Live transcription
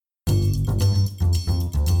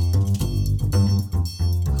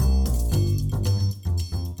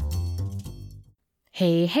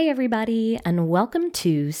Hey, everybody, and welcome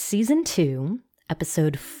to Season 2,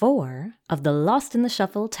 Episode 4 of the Lost in the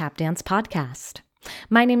Shuffle Tap Dance Podcast.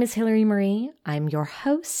 My name is Hillary Marie, I'm your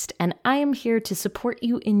host, and I am here to support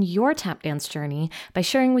you in your tap dance journey by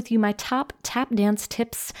sharing with you my top tap dance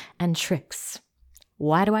tips and tricks.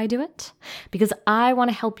 Why do I do it? Because I want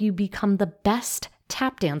to help you become the best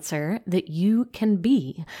tap dancer that you can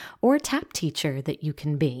be, or tap teacher that you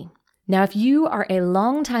can be. Now, if you are a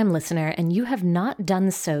longtime listener and you have not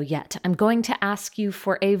done so yet, I'm going to ask you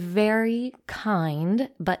for a very kind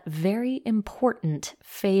but very important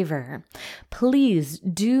favor. Please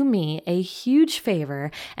do me a huge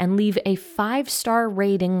favor and leave a 5-star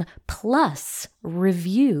rating plus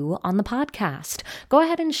review on the podcast. Go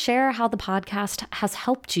ahead and share how the podcast has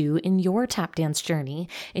helped you in your tap dance journey,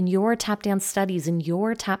 in your tap dance studies, in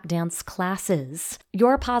your tap dance classes.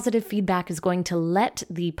 Your positive feedback is going to let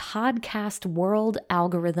the podcast world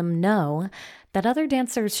algorithm know that other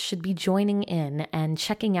dancers should be joining in and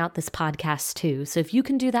checking out this podcast too. So if you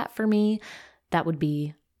can do that for me, that would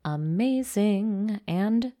be amazing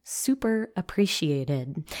and super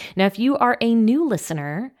appreciated. Now, if you are a new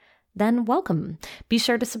listener, then welcome. Be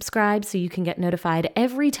sure to subscribe so you can get notified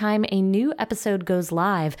every time a new episode goes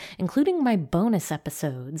live, including my bonus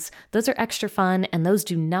episodes. Those are extra fun, and those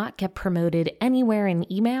do not get promoted anywhere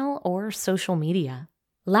in email or social media.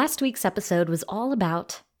 Last week's episode was all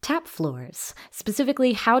about tap floors,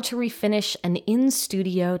 specifically how to refinish an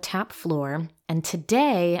in-studio tap floor. And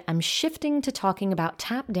today I'm shifting to talking about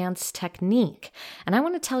tap dance technique. And I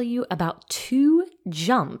want to tell you about 2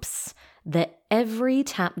 jumps that every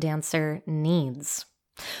tap dancer needs.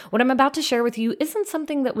 What I'm about to share with you isn't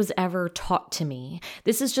something that was ever taught to me.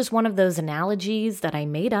 This is just one of those analogies that I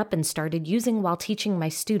made up and started using while teaching my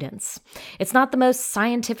students. It's not the most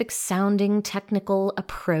scientific sounding technical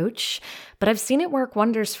approach, but I've seen it work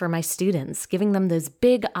wonders for my students, giving them those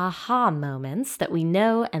big aha moments that we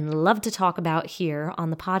know and love to talk about here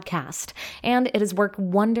on the podcast. And it has worked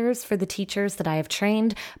wonders for the teachers that I have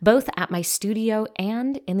trained, both at my studio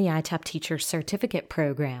and in the iTap Teacher Certificate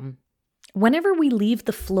Program. Whenever we leave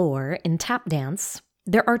the floor in tap dance,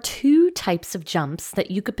 there are 2 types of jumps that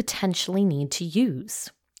you could potentially need to use.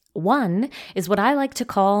 One is what I like to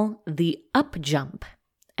call the up jump,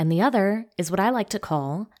 and the other is what I like to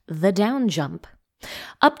call the down jump.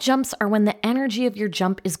 Up jumps are when the energy of your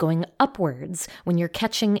jump is going upwards, when you're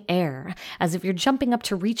catching air, as if you're jumping up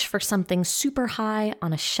to reach for something super high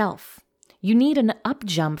on a shelf. You need an up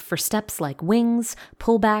jump for steps like wings,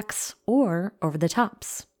 pullbacks, or over the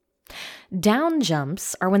tops. Down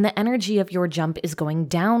jumps are when the energy of your jump is going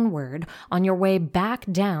downward on your way back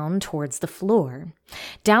down towards the floor.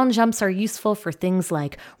 Down jumps are useful for things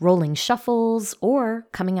like rolling shuffles or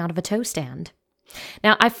coming out of a toe stand.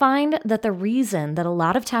 Now, I find that the reason that a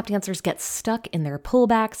lot of tap dancers get stuck in their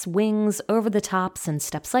pullbacks, wings, over the tops, and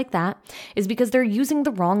steps like that is because they're using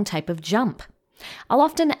the wrong type of jump. I'll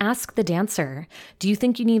often ask the dancer, do you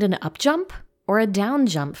think you need an up jump or a down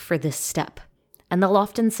jump for this step? And they'll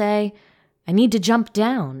often say, I need to jump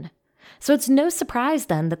down. So it's no surprise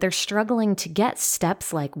then that they're struggling to get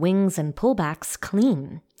steps like wings and pullbacks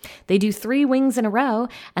clean. They do 3 wings in a row,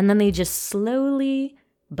 and then they just slowly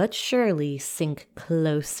but surely sink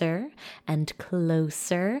closer and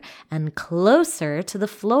closer and closer to the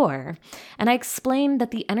floor. And I explained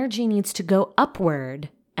that the energy needs to go upward,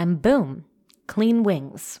 and boom, clean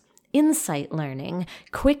wings. Insight learning,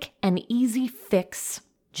 quick and easy fix,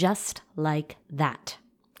 just like that.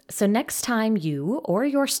 So next time you or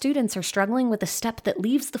your students are struggling with a step that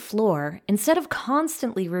leaves the floor, instead of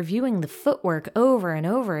constantly reviewing the footwork over and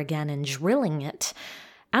over again and drilling it,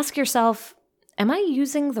 ask yourself, am I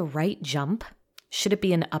using the right jump? Should it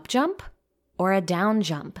be an up jump or a down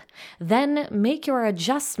jump? Then make your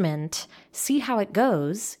adjustment, see how it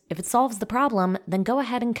goes. If it solves the problem, then go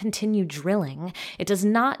ahead and continue drilling. It does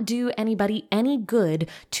not do anybody any good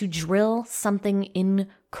to drill something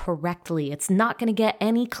incorrectly. It's not going to get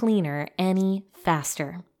any cleaner any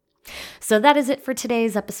faster. So that is it for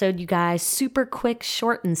today's episode, you guys. Super quick,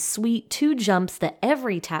 short, and sweet 2 jumps that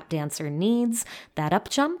every tap dancer needs, that up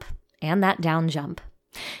jump and that down jump.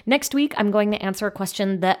 Next week, I'm going to answer a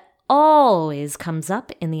question that always comes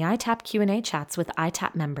up in the iTap Q&A chats with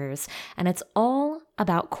iTap members, and it's all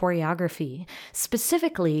about choreography,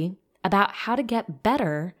 specifically about how to get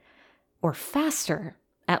better or faster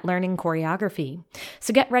at learning choreography.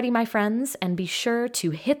 So get ready, my friends, and be sure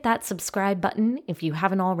to hit that subscribe button if you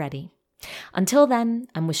haven't already. Until then,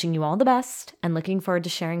 I'm wishing you all the best and looking forward to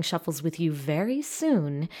sharing shuffles with you very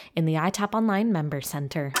soon in the iTap Online Member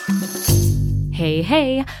Center.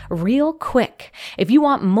 Hey, real quick. If you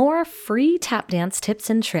want more free tap dance tips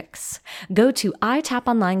and tricks, go to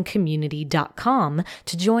itaponlinecommunity.com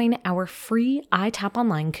to join our free iTap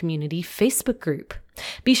Online Community Facebook group.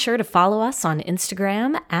 Be sure to follow us on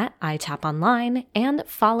Instagram at itaponline and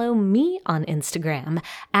follow me on Instagram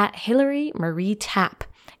at Hilary Marie Tap,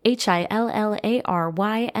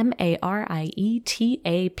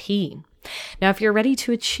 HILLARYMARIETAP. Now, if you're ready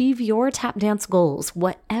to achieve your tap dance goals,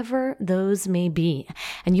 whatever those may be,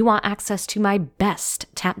 and you want access to my best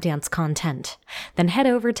tap dance content, then head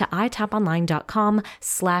over to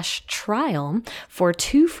itaponline.com/trial for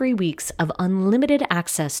 2 free weeks of unlimited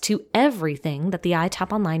access to everything that the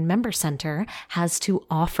iTap Online Member Center has to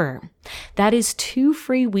offer. That is 2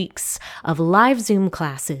 free weeks of live Zoom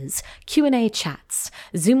classes, Q&A chats,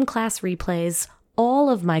 Zoom class replays, all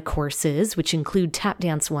of my courses, which include Tap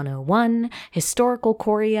Dance 101, Historical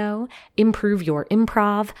Choreo, Improve Your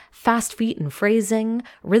Improv, Fast Feet and Phrasing,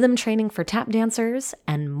 Rhythm Training for Tap Dancers,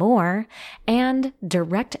 and more, and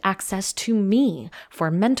direct access to me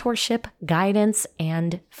for mentorship, guidance,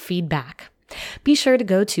 and feedback. Be sure to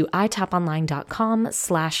go to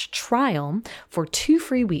itaponline.com/trial for 2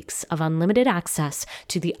 free weeks of unlimited access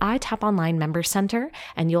to the iTap Online Member Center,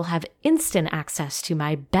 and you'll have instant access to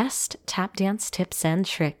my best tap dance tips and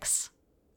tricks.